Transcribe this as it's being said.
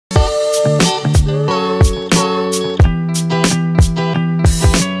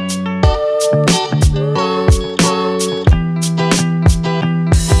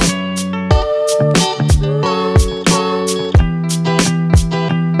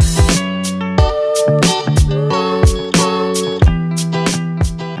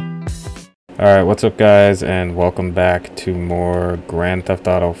Alright, what's up guys, and welcome back to more Grand Theft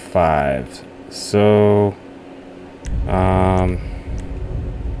Auto 5. So,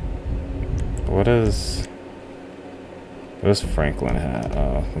 what does Franklin have?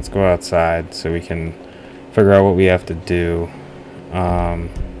 Oh, let's go outside so we can figure out what we have to do. Hold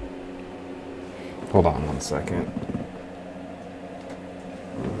on one second.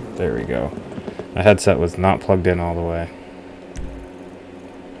 There we go. My headset was not plugged in all the way.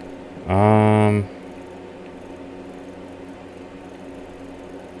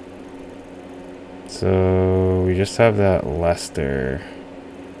 So we just have that Lester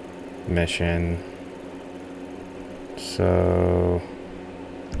mission. So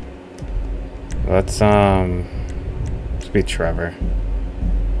let's be Trevor.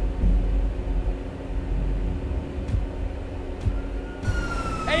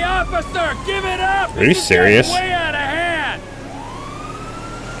 Hey officer, give it up! Are you serious? Way out of hand!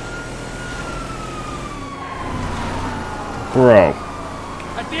 Bro.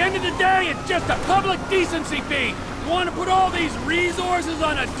 At the end of the day, it's just a public decency fee. You want to put all these resources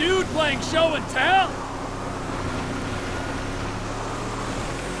on a dude playing show and tell?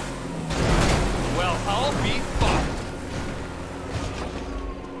 Well, I'll be fucked.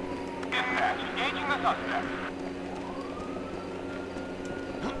 Dispatch, engaging the suspect.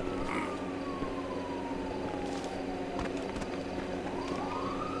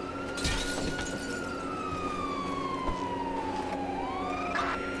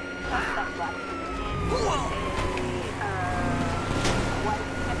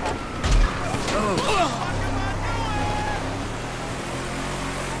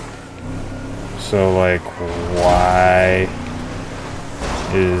 So, like, why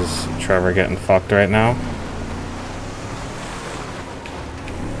is Trevor getting fucked right now?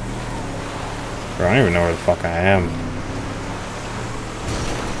 Bro, I don't even know where the fuck I am.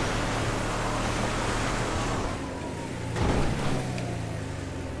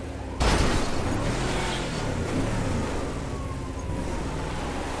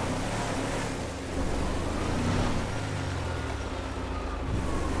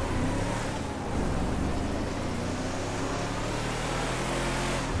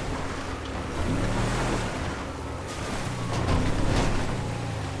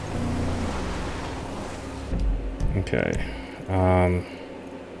 Okay,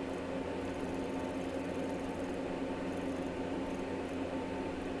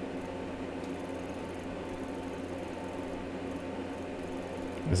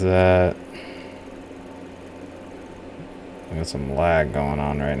 is that... I got some lag going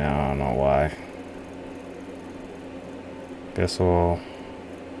on right now, I don't know why. Guess we'll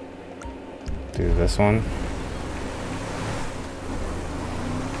do this one.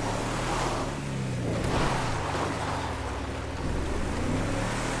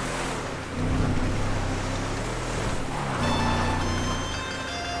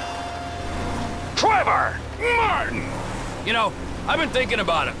 Trevor! Martin! You know, I've been thinking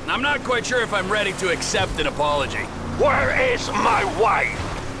about it, and I'm not quite sure if I'm ready to accept an apology. Where is my wife?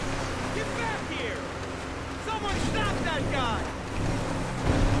 Get back here! Someone stop that guy!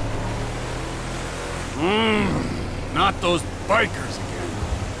 Not those bikers again.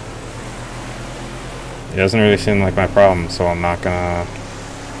 It doesn't really seem like my problem, so I'm not gonna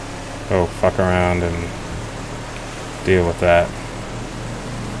go fuck around and deal with that.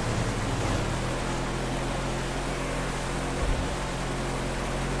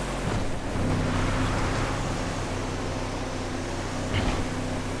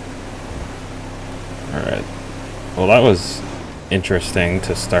 Alright. Well, that was interesting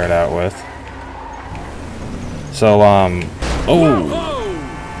to start out with. So, oh!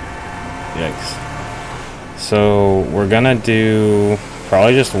 Yikes. So, we're gonna do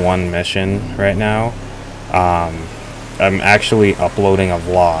probably just one mission right now. I'm actually uploading a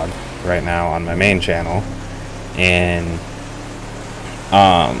vlog right now on my main channel. And,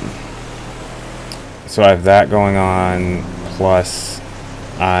 so I have that going on, plus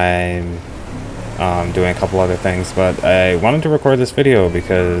I'm doing a couple other things, but I wanted to record this video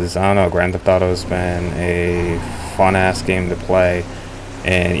because, I don't know, Grand Theft Auto's been a fun-ass game to play,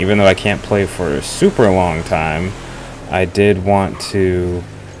 and even though I can't play for a super long time, I did want to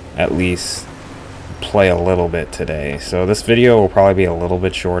at least play a little bit today. So this video will probably be a little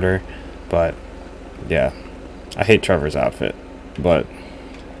bit shorter, but yeah, I hate Trevor's outfit, but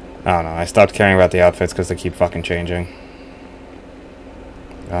I don't know, I stopped caring about the outfits because they keep fucking changing.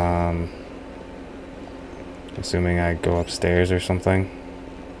 Assuming I go upstairs or something.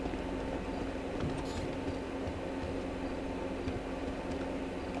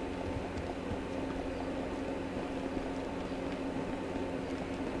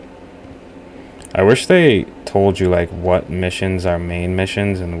 I wish they told you like what missions are main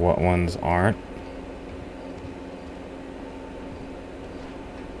missions and what ones aren't.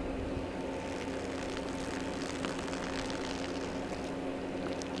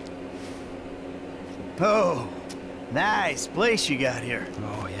 Oh, nice place you got here.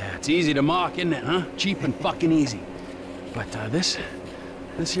 Oh, yeah, it's easy to mock, isn't it, huh? Cheap and fucking easy. But, this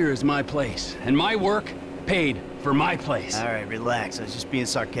here is my place. And my work paid for my place. All right, relax. I was just being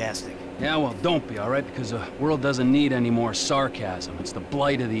sarcastic. Yeah, well, don't be, all right? Because the world doesn't need any more sarcasm. It's the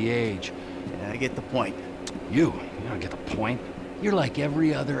blight of the age. Yeah, I get the point. You don't get the point. You're like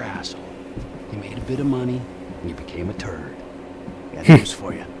every other asshole. You made a bit of money, and you became a turd. Got news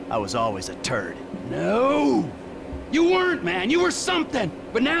for you. I was always a turd. No! You weren't, man. You were something.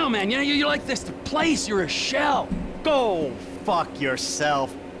 But now, man, you know, you're like this place. You're a shell. Go fuck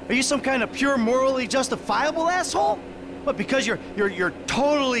yourself. Are you some kind of pure morally justifiable asshole? What, because you're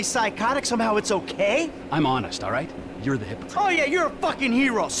totally psychotic, somehow it's okay? I'm honest, all right? You're the hypocrite. Oh yeah, you're a fucking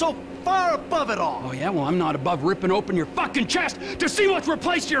hero, so far above it all. Oh, yeah? Well, I'm not above ripping open your fucking chest to see what's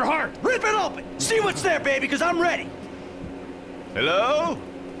replaced your heart. Rip it open! See what's there, baby, because I'm ready. Hello?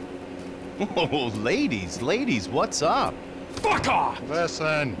 Oh, ladies, what's up? Fuck off!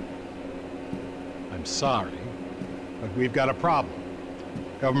 Listen. I'm sorry, but we've got a problem.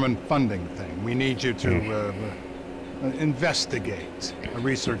 Government funding thing. We need you to, investigate a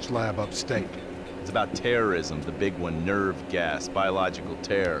research lab upstate. It's about terrorism, the big one, nerve gas, biological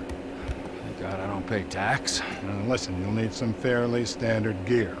terror. Thank God I don't pay tax. Listen, you'll need some fairly standard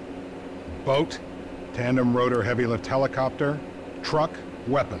gear. Boat, tandem rotor heavy lift helicopter, truck,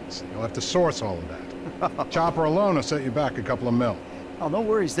 weapons. You'll have to source all of that. Chopper alone will set you back a couple of mil. Oh, no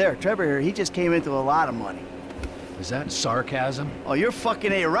worries there. Trevor here, he just came into a lot of money. Is that sarcasm? Oh, you're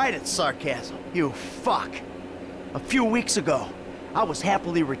fucking A-right at sarcasm. You fuck. A few weeks ago, I was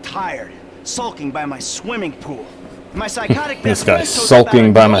happily retired, sulking by my swimming pool. My psychotic This best guy's friend told me sulking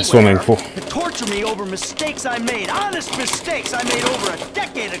about by a my girl swimming with pool. her to torture me over mistakes I made, honest mistakes I made over a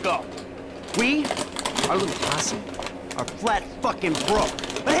decade ago. We, our little posse, are flat fucking broke.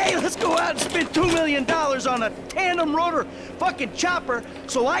 But hey, let's go out and spend $2 million on a tandem rotor fucking chopper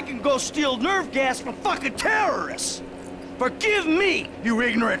so I can go steal nerve gas from fucking terrorists. Forgive me, you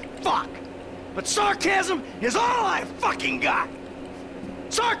ignorant fuck. But sarcasm is all I fucking got.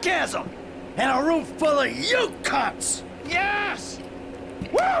 Sarcasm! And a room full of you cunts! Yes!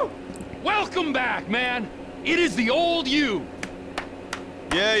 Woo! Welcome back, man! It is the old you!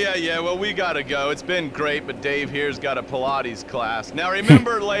 Yeah, well, we gotta go. It's been great, but Dave here's got a Pilates class. Now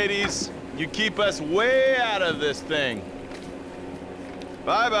remember, ladies, you keep us way out of this thing.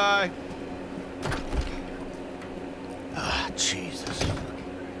 Bye-bye. Ah, Jesus.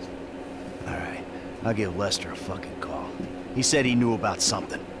 All right, I'll give Lester a fucking call. He said he knew about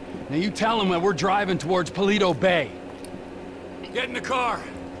something. Now you tell him that we're driving towards Paleto Bay. Get in the car.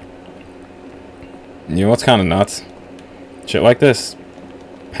 You know what's kind of nuts? Shit like this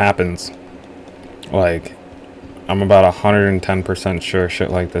happens. Like, I'm about 110% sure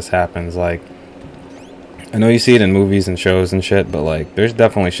shit like this happens. Like, I know you see it in movies and shows and shit, but like, there's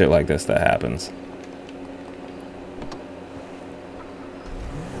definitely shit like this that happens.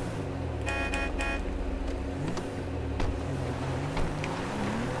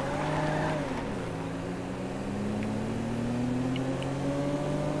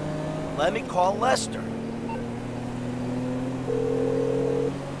 Let me call Lester.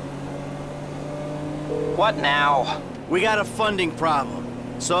 What now? We got a funding problem,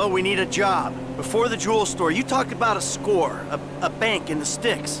 so we need a job. Before the jewel store, you talked about a score, a bank in the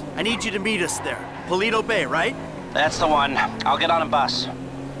sticks. I need you to meet us there. Paleto Bay, right? That's the one. I'll get on a bus.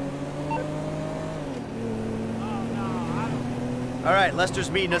 All right, Lester's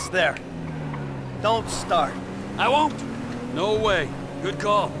meeting us there. Don't start. I won't. No way. Good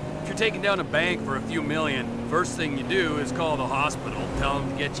call. If you're taking down a bank for a few million, first thing you do is call the hospital. Tell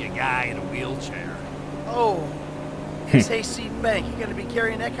them to get you a guy in a wheelchair. Oh, this Hayseed Bank, you gonna be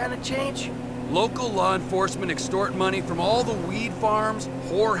carrying that kind of change? Local law enforcement extort money from all the weed farms,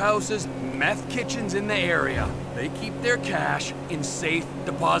 whorehouses, meth kitchens in the area. They keep their cash in safe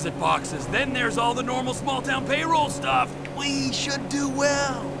deposit boxes. Then there's all the normal small-town payroll stuff. We should do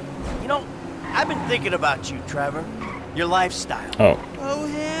well. You know, I've been thinking about you, Trevor. Your lifestyle. Oh. Oh,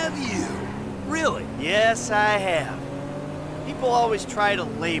 have you? Really? Yes, I have. People always try to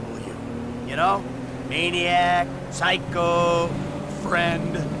label you, you know? Maniac, psycho,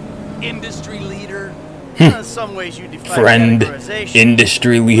 Friend, industry leader. in some ways you defy Friend, categorization.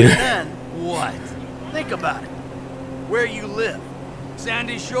 industry leader. Then, What? think about it. Where you live.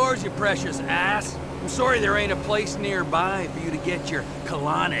 Sandy Shores, you precious ass. I'm sorry there ain't a place nearby for you to get your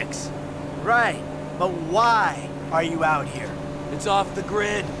colonics. Right. But why are you out here? It's off the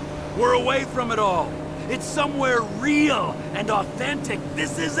grid. We're away from it all. It's somewhere real and authentic.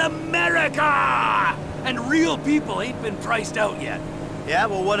 This is America! And real people ain't been priced out yet. Yeah,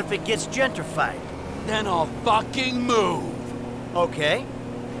 well, what if it gets gentrified? Then I'll fucking move. Okay.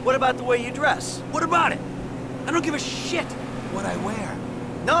 What about the way you dress? What about it? I don't give a shit what I wear.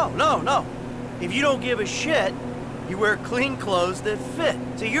 No. If you don't give a shit, you wear clean clothes that fit.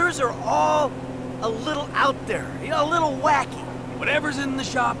 So yours are all a little out there, you know, a little wacky. Whatever's in the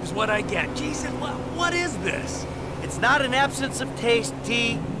shop is what I get. Jesus, what is this? It's not an absence of taste,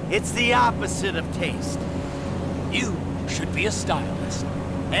 T. It's the opposite of taste. You should be a stylist.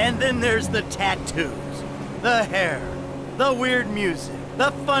 And then there's the tattoos, the hair, the weird music,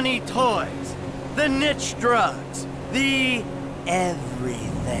 the funny toys, the niche drugs, the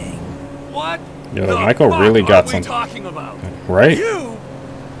everything. What? Yo, the Michael fuck really got are we some. talking about? Right? You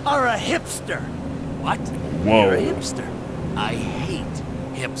are a hipster. What? You're a Whoa. hipster. I hate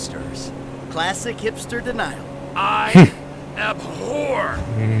hipsters. Classic hipster denial. I abhor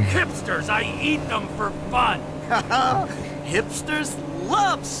hipsters. I eat them for fun. Hipsters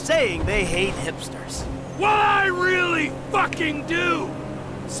love saying they hate hipsters. Well, I really fucking do.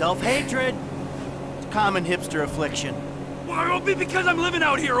 Self-hatred. Common hipster affliction. Well, it'll be because I'm living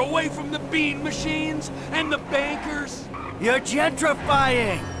out here away from the bean machines and the bankers. You're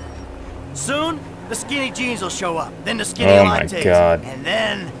gentrifying. Soon, the skinny jeans will show up, then the skinny Oh my lattes, God. and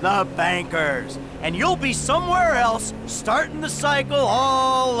then the bankers. And you'll be somewhere else, starting the cycle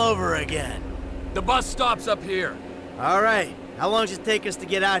all over again. The bus stops up here. All right, how long does it take us to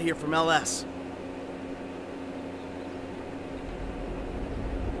get out here from LS?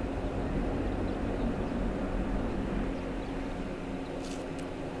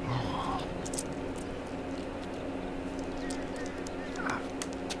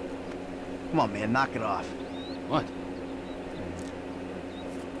 Come on, man, knock it off. What?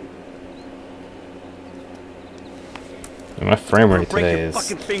 My frame rate Break today your is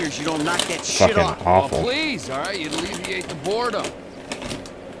fucking fingers, you don't knock that shit fucking off. Oh, awful. please, all right? You'd alleviate the boredom.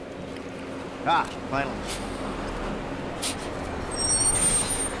 Ah, finally.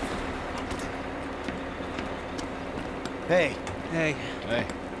 Hey. Hey.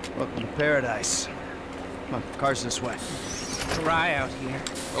 Welcome to paradise. Come on, car's this way. Dry out here.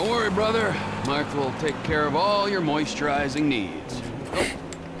 Don't worry, brother. Mike will take care of all your moisturizing needs. Oh.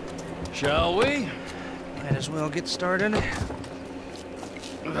 Shall we? Might as well get started.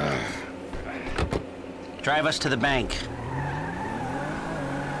 Drive us to the bank.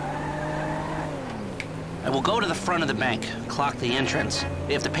 I will go to the front of the bank, clock the entrance.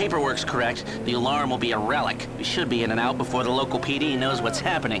 If the paperwork's correct, the alarm will be a relic. We should be in and out before the local PD knows what's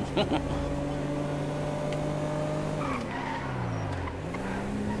happening.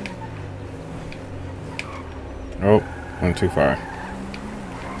 Oh, went too far.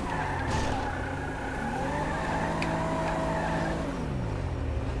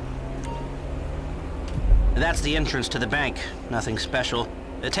 That's the entrance to the bank. Nothing special.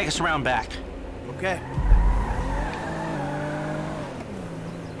 Take us around back. Okay.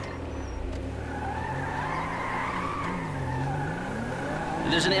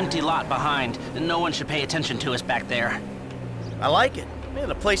 There's an empty lot behind. No one should pay attention to us back there. I like it. Man,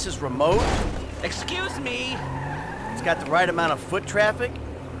 the place is remote. Excuse me. It's got the right amount of foot traffic.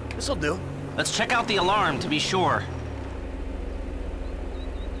 This'll do. Let's check out the alarm to be sure.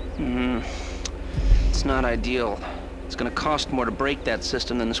 It's not ideal. It's gonna cost more to break that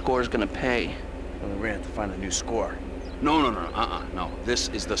system than the score's gonna pay. Well, we're gonna have to find a new score. No. No. This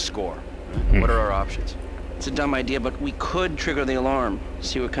is the score. What are our options? It's a dumb idea, but we could trigger the alarm.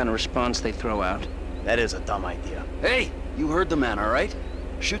 See what kind of response they throw out. That is a dumb idea. Hey, you heard the man, all right?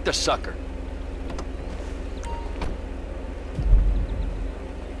 Shoot the sucker.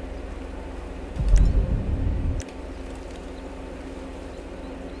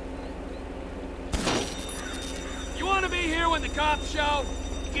 You want to be here when the cops show?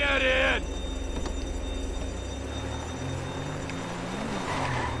 Get in!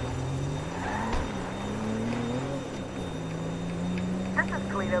 This is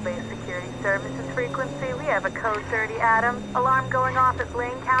Toledo-based security services frequency. We have a code 30 Adam. Alarm going off at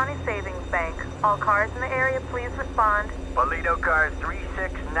Blaine County Savings Bank. All cars in the area, please respond. Toledo cars 3,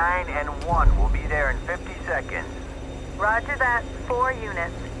 6, 9, and 1 will be there in 50 seconds. Roger that. 4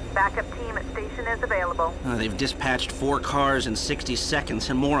 units. Backup team at station is available. They've dispatched 4 cars in 60 seconds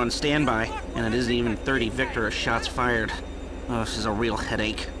and more on standby. And it isn't even 30 Victor shots fired. Oh, this is a real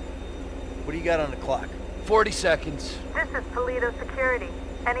headache. What do you got on the clock? 40 seconds. This is Toledo Security.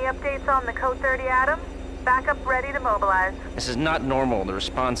 Any updates on the code 30 Adam? Backup ready to mobilize. This is not normal. The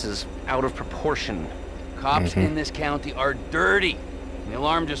response is out of proportion. Cops in this county are dirty. The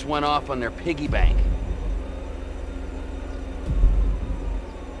alarm just went off on their piggy bank.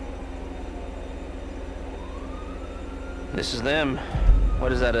 This is them.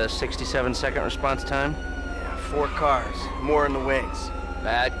 What is that, a 67-second response time? Yeah, 4 cars. More in the wings.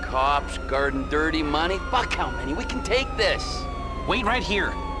 Bad cops, guarding dirty money. Fuck how many? We can take this. Wait right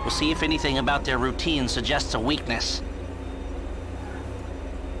here. We'll see if anything about their routine suggests a weakness.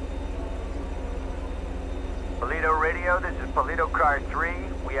 Paleto Radio, this is Paleto Car 3.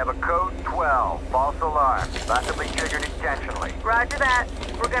 We have a code 12, false alarm, possibly triggered intentionally. Roger that.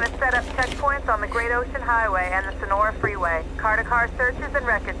 We're gonna set up checkpoints on the Great Ocean Highway and the Sonora Freeway. Car-to-car searches and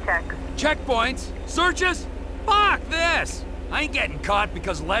record checks. Checkpoints? Searches? Fuck this! I ain't getting caught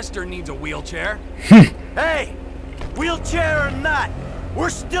because Lester needs a wheelchair. Hey! Wheelchair or not, we're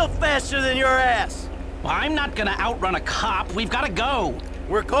still faster than your ass! Well, I'm not gonna outrun a cop. We've gotta go.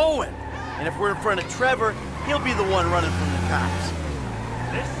 We're going. And if we're in front of Trevor, he'll be the one running from the cops.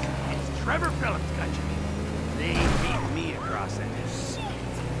 This is Trevor Phillips' country. They beat me across that.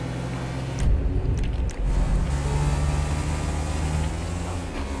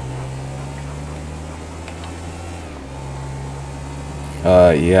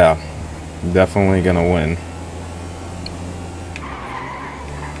 Yeah. Definitely gonna win.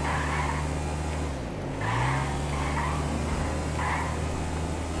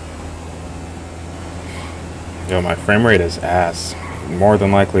 Yo, my frame rate is ass. More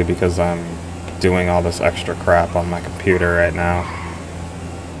than likely because I'm doing all this extra crap on my computer right now.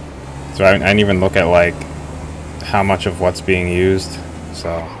 So I didn't even look at, like, how much of what's being used,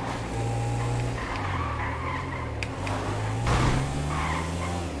 so...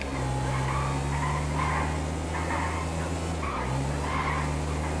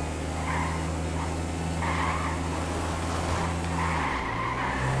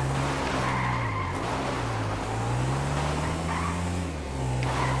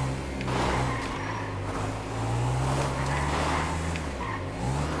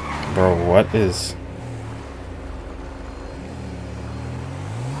 Bro, what is...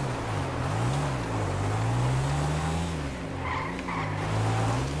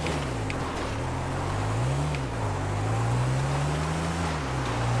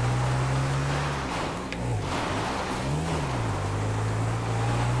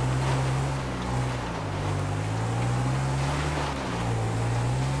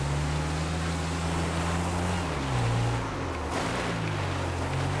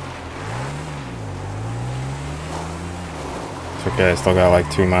 It's okay, I still got like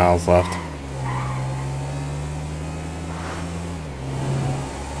 2 miles left.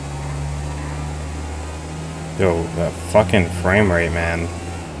 Yo, that fucking frame rate, man.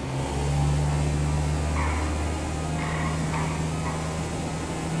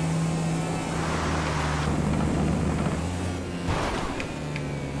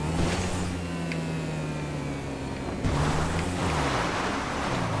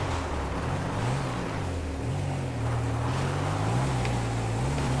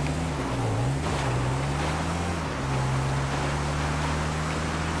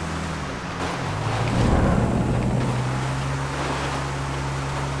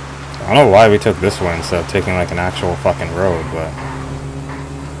 I don't know why we took this one instead of taking like an actual fucking road, but...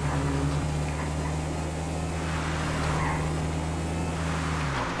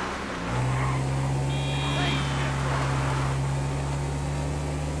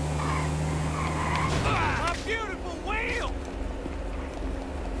 A beautiful wheel!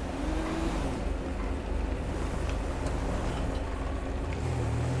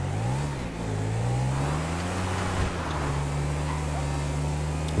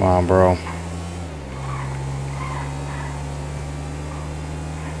 Come on, bro.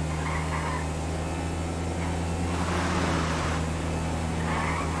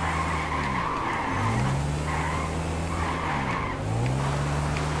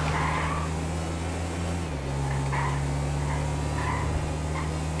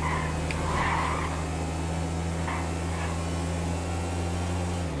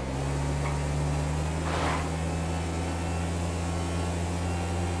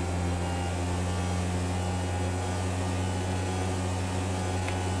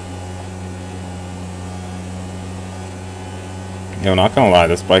 Yo, not gonna lie,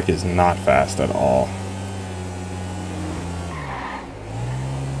 this bike is not fast at all.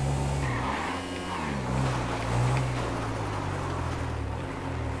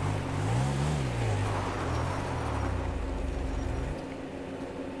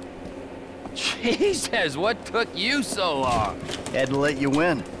 Jesus, what took you so long? Had to let you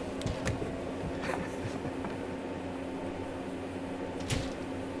win.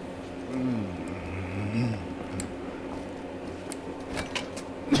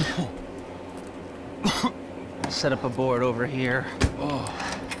 set up a board over here. Oh.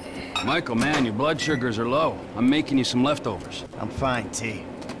 Michael, man, your blood sugars are low. I'm making you some leftovers. I'm fine, T.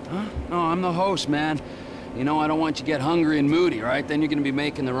 Huh? No, I'm the host, man. You know, I don't want you to get hungry and moody, right? Then you're gonna be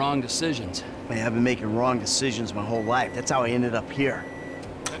making the wrong decisions. Man, I've been making wrong decisions my whole life. That's how I ended up here.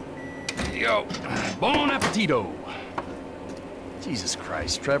 Yo, bon appetito. Jesus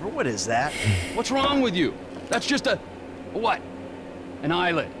Christ, Trevor, what is that? What's wrong with you? That's just a... what? An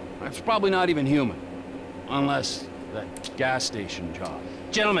eyelid. It's probably not even human. Unless that gas station job.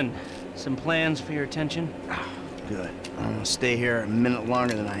 Gentlemen, some plans for your attention? Good. I'm gonna stay here a minute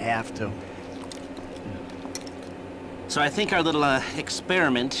longer than I have to. So I think our little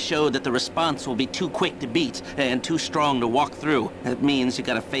experiment showed that the response will be too quick to beat and too strong to walk through. That means you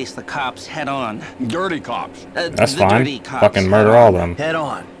gotta face the cops head on. Dirty cops. That's the fine. Dirty cops. Fucking murder all of them. Head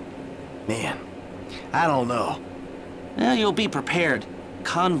on. Man, I don't know. Well, you'll be prepared.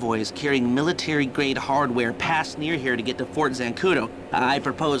 Convoys carrying military-grade hardware pass near here to get to Fort Zancudo. I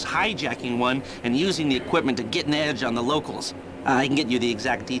propose hijacking one and using the equipment to get an edge on the locals. I can get you the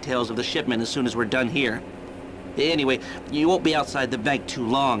exact details of the shipment as soon as we're done here. Anyway, you won't be outside the bank too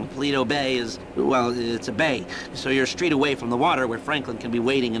long. Paleto Bay is, well, it's a bay, so you're a street away from the water where Franklin can be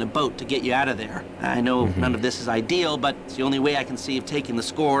waiting in a boat to get you out of there. I know none of this is ideal, but it's the only way I can see of taking the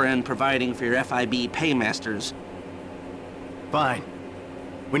score and providing for your FIB paymasters. Fine.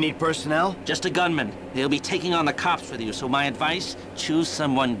 We need personnel? Just a gunman. They'll be taking on the cops with you, so my advice, choose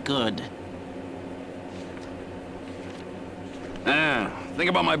someone good. Think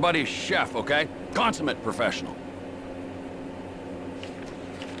about my buddy Chef, okay? Consummate professional.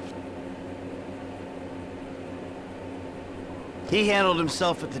 He handled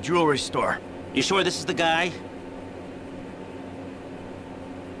himself at the jewelry store. You sure this is the guy?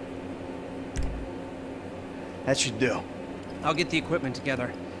 That should do. I'll get the equipment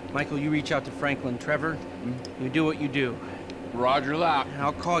together. Michael, you reach out to Franklin. Trevor, you do what you do. Roger that.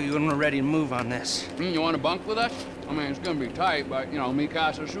 I'll call you when we're ready to move on this. You want to bunk with us? I mean, it's gonna be tight, but, you know, mi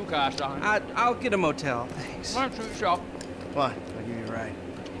casa, su casa. I'll get a motel, thanks. Why don't you show? Fine, I'll give you a ride.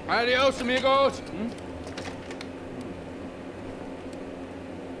 Adios, amigos.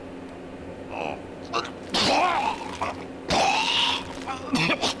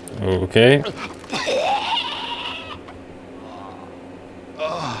 Okay.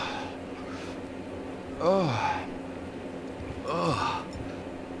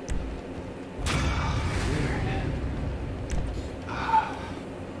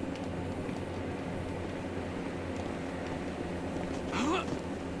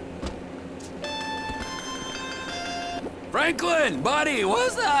 Franklin, buddy,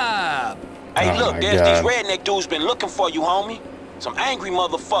 what's up? Hey, Oh look, my there's God. these redneck dudes been looking for you, homie. Some angry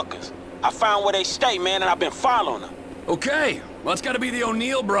motherfuckers. I found where they stay, man, and I've been following them. Okay, well, it's gotta be the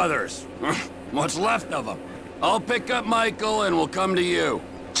O'Neill brothers. What's left of them. I'll pick up Michael and we'll come to you.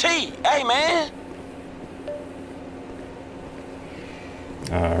 T, hey, man.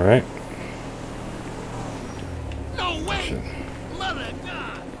 All right. No way! Mother of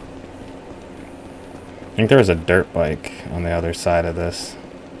God! I think there was a dirt bike on the other side of this.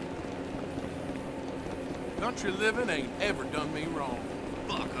 Country living ain't ever done me wrong.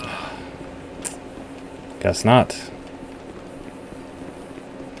 Fuck off. Guess not.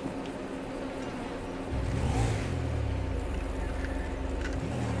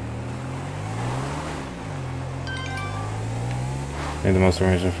 Need the most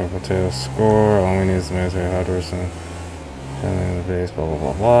information for Potato score. All we need is the military hardware and the base, blah blah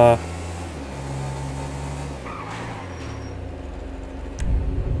blah blah.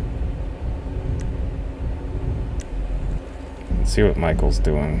 Let's see what Michael's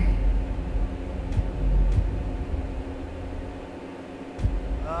doing.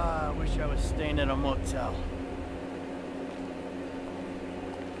 I wish I was staying at a motel.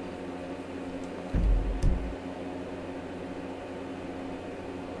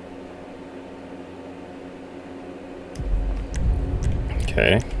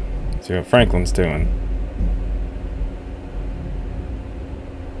 Okay. Let's see what Franklin's doing.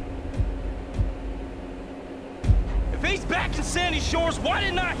 If he's back in Sandy Shores, why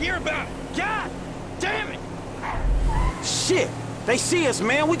didn't I hear about it? God damn it! Shit, they see us,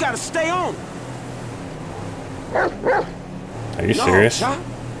 man. We gotta stay on. Are you serious? Chop.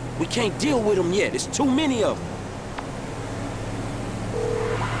 We can't deal with them yet. There's too many of them.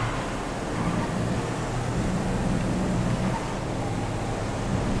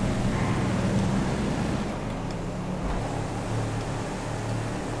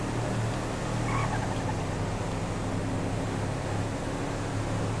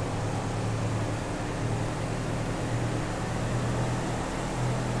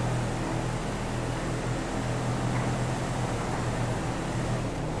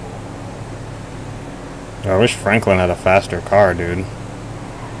 I wish Franklin had a faster car, dude.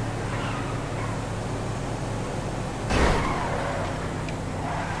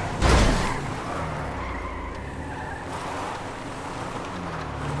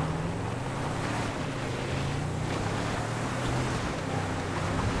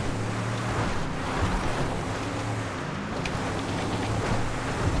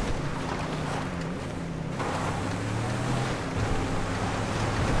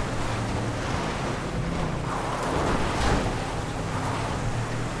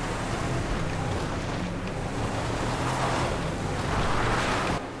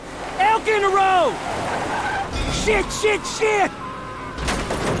 Elk in the road! Shit, shit, shit!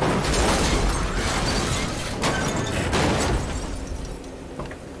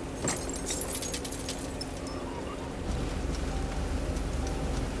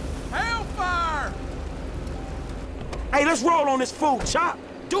 Hellfire! Hey, let's roll on this fool, Chop.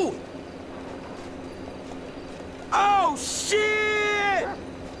 Do it. Oh, shit!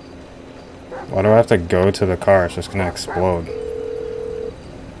 Why do I have to go to the car? It's just gonna explode.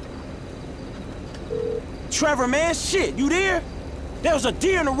 Trevor, man, shit, you there? There was a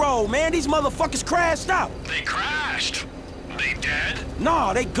deer in the road, man. These motherfuckers crashed out. They crashed? They dead?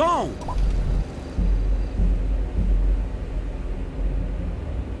 Nah, they gone.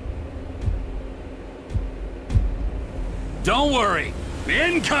 Don't worry.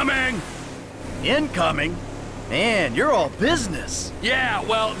 Incoming! Incoming? Man, you're all business. Yeah,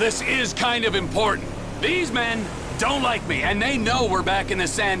 well, this is kind of important. These men don't like me, and they know we're back in the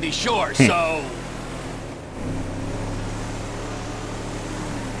Sandy Shore, so...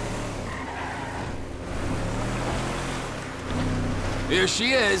 Here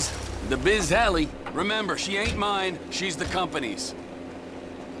she is, the Biz Heli. Remember, she ain't mine, she's the company's.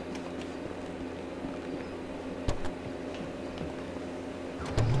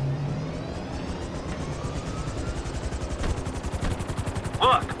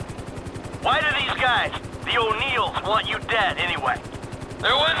 Look, why do these guys, the O'Neills, want you dead anyway?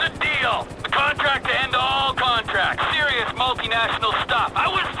 There was a deal. The contract to end all contracts. Serious multinational stuff. I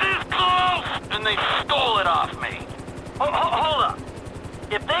was this close! And they stole it off me. Hold up.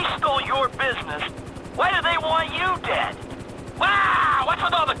 If they stole your business, why do they want you dead? Wow! What's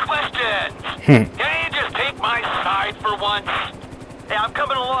with all the questions? Can't you just take my side for once? Hey, I'm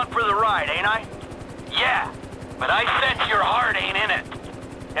coming along for the ride, ain't I? Yeah, but I sense your heart ain't in it.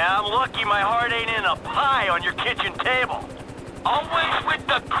 Yeah, I'm lucky my heart ain't in a pie on your kitchen table. Always with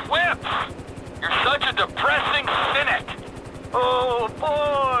the quips. You're such a depressing cynic. Oh,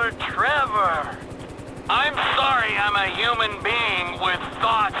 poor Trevor. I'm sorry I'm a human being with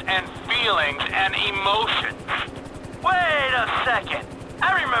thoughts and feelings and emotions. Wait a second.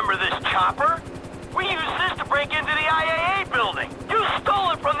 I remember this chopper. We used this to break into the IAA building. You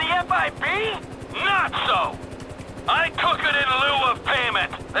stole it from the FIB? Not so. I took it in lieu of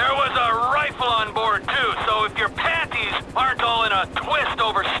payment. There was a rifle on board too, so if your panties aren't all in a twist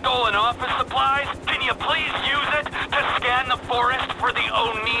over stolen office supplies, can you please use it to scan the forest for the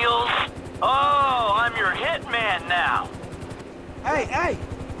O'Neills? Oh, I'm your hitman now. Hey,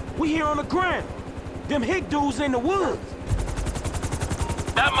 we here on the ground. Them hick dudes in the woods.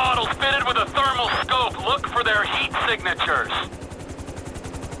 That model's fitted with a thermal scope. Look for their heat signatures.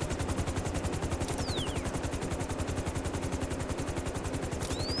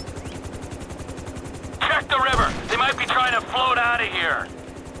 Check the river. They might be trying to float out of here.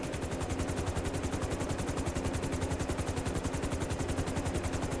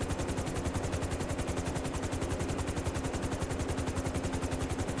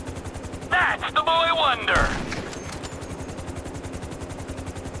 That's the boy wonder.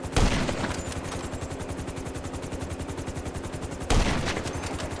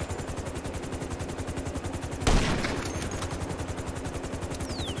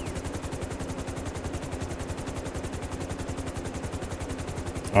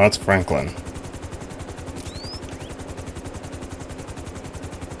 Oh, that's Franklin.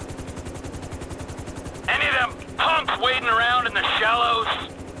 Any of them punks wading around in the shallows?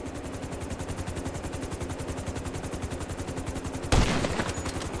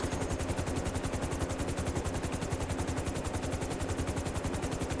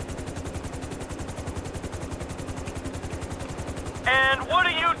 And what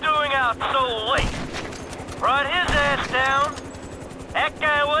are you doing out so late? Brought his ass down? That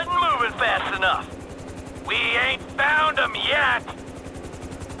guy wasn't moving fast enough. We ain't found him yet.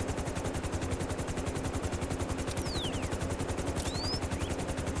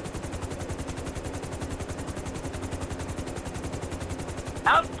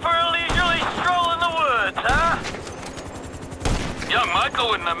 Out for a leisurely stroll in the woods, huh? Young Michael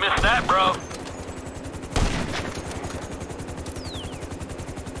wouldn't have missed that, bro.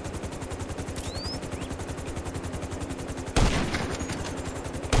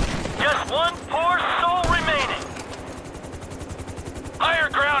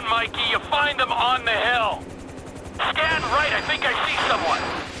 Mikey. You find them on the hill. Scan right. I think I see someone.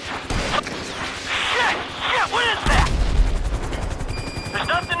 Shit! Shit! What is that? There's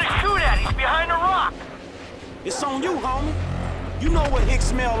nothing to shoot at. He's behind a rock. It's on you, homie. You know what Hicks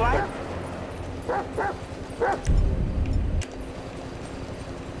smell like.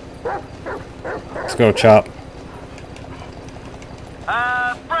 Let's go, Chop.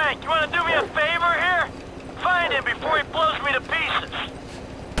 Frank, you want to do me a favor here? Find him before he blows me to pieces.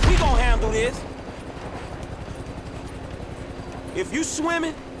 We gon' handle this. If you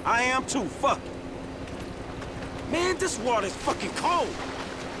swimming, I am too. Fuck it. Man, this water's fucking cold.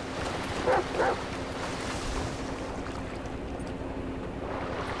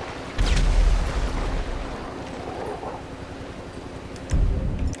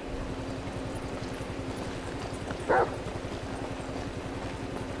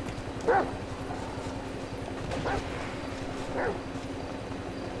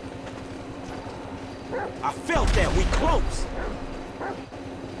 I felt that. We close.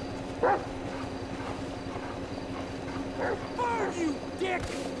 Burn, you dick!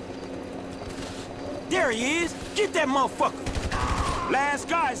 There he is. Get that motherfucker. Last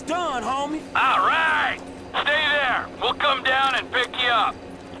guy's done, homie. All right. Stay there. We'll come down and pick you up.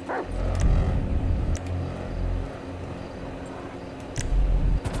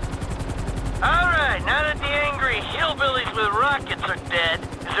 All right. Now that the angry hillbillies with rockets are dead,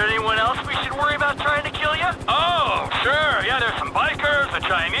 is there anyone else we should worry about trying to kill you? Oh, sure. Yeah, there's some bikers, the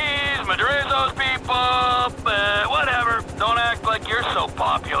Chinese, Madrizos people, whatever. Don't act like you're so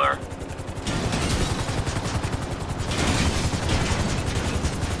popular.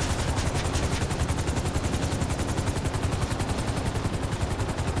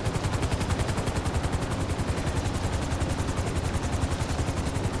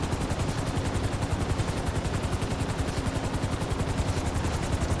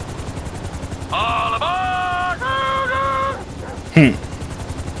 All aboard!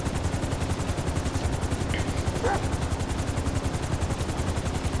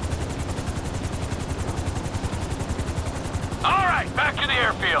 All right, back to the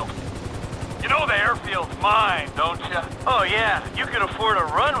airfield. You know the airfield's mine, don't you? Oh yeah, you can afford a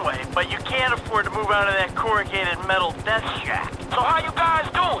runway, but you can't afford to move out of that corrugated metal death shack. So how you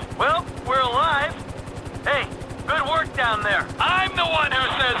guys doing? Well, we're alive. Hey, good work down there. I'm the one who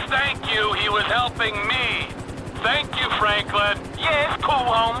says thank you. He was helping me. Thank you, Franklin. Yeah, it's cool,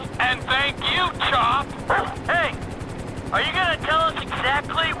 homie. And thank you, Chop. Hey, are you gonna tell us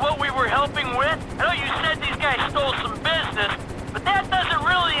exactly what we were helping with? I know you said these guys stole some business, but that doesn't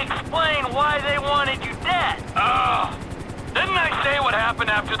really explain why they wanted you dead. Didn't I say what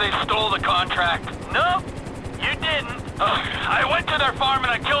happened after they stole the contract? Nope, you didn't. I went to their farm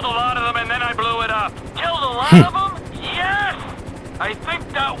and I killed a lot of them and then I blew it up. Killed a lot of them? Yes! I think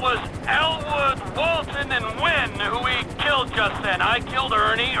that was Elwood, Walton, and Wynn who we killed just then. I killed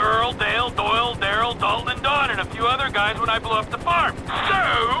Ernie, Earl, Dale, Doyle, Daryl, Dalton, and Don, and a few other guys when I blew up the farm.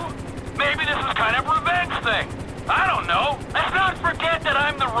 So, maybe this is kind of a revenge thing. I don't know. Let's not forget that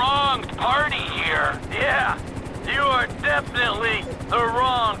I'm the wrong party here. Yeah, you are definitely the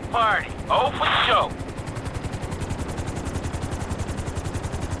wrong party. Oh, for sure.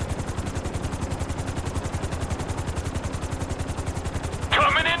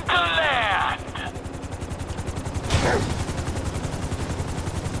 Coming into land!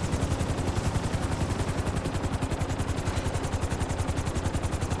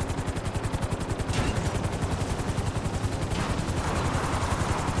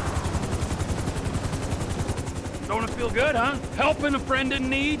 Don't it feel good, huh? Helping a friend in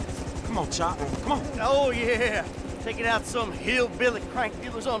need? Come on, Chop. Come on. Oh, yeah. Taking out some hillbilly crank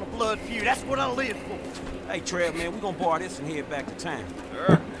dealers on a blood feud. That's what I live for. Hey, Trev, man, we gonna bar this and head back to town.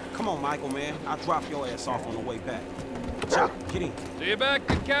 Sure. Come on, Michael, man. I'll drop your ass off on the way back. Chop, get in. See you back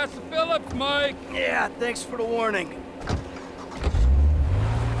at Castle Phillips, Mike. Yeah, thanks for the warning.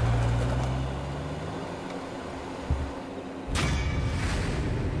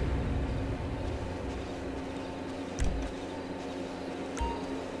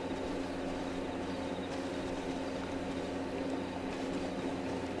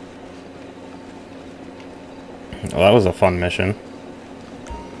 Well, that was a fun mission.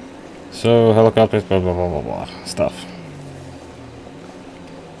 So, helicopters, blah, blah, blah, blah, blah, stuff.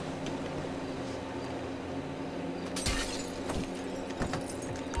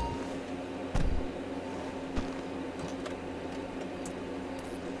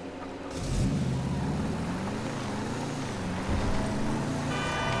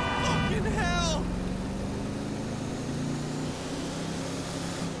 Fucking hell!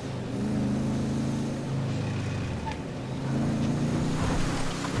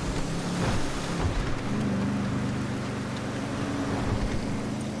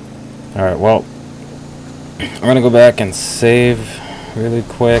 Alright, well, I'm gonna go back and save really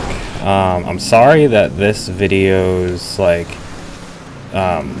quick. I'm sorry that this video's like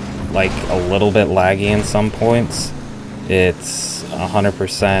a little bit laggy in some points. It's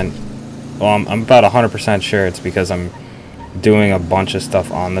 100%, well, I'm about 100% sure it's because I'm doing a bunch of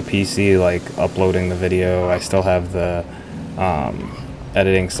stuff on the PC, like uploading the video. I still have the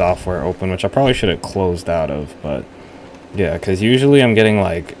editing software open, which I probably should have closed out of, but yeah, because usually I'm getting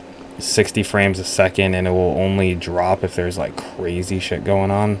like 60 frames a second and it will only drop if there's like crazy shit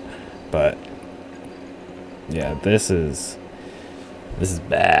going on. But yeah, this is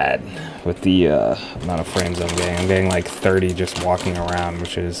bad with the amount of frames I'm getting. I'm getting like 30 just walking around,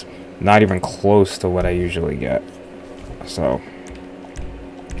 which is not even close to what I usually get. So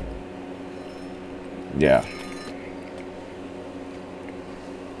yeah.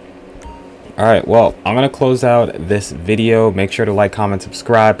 Alright, well, I'm going to close out this video. Make sure to like, comment,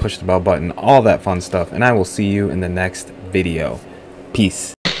 subscribe, push the bell button, all that fun stuff. And I will see you in the next video.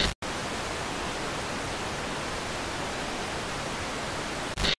 Peace.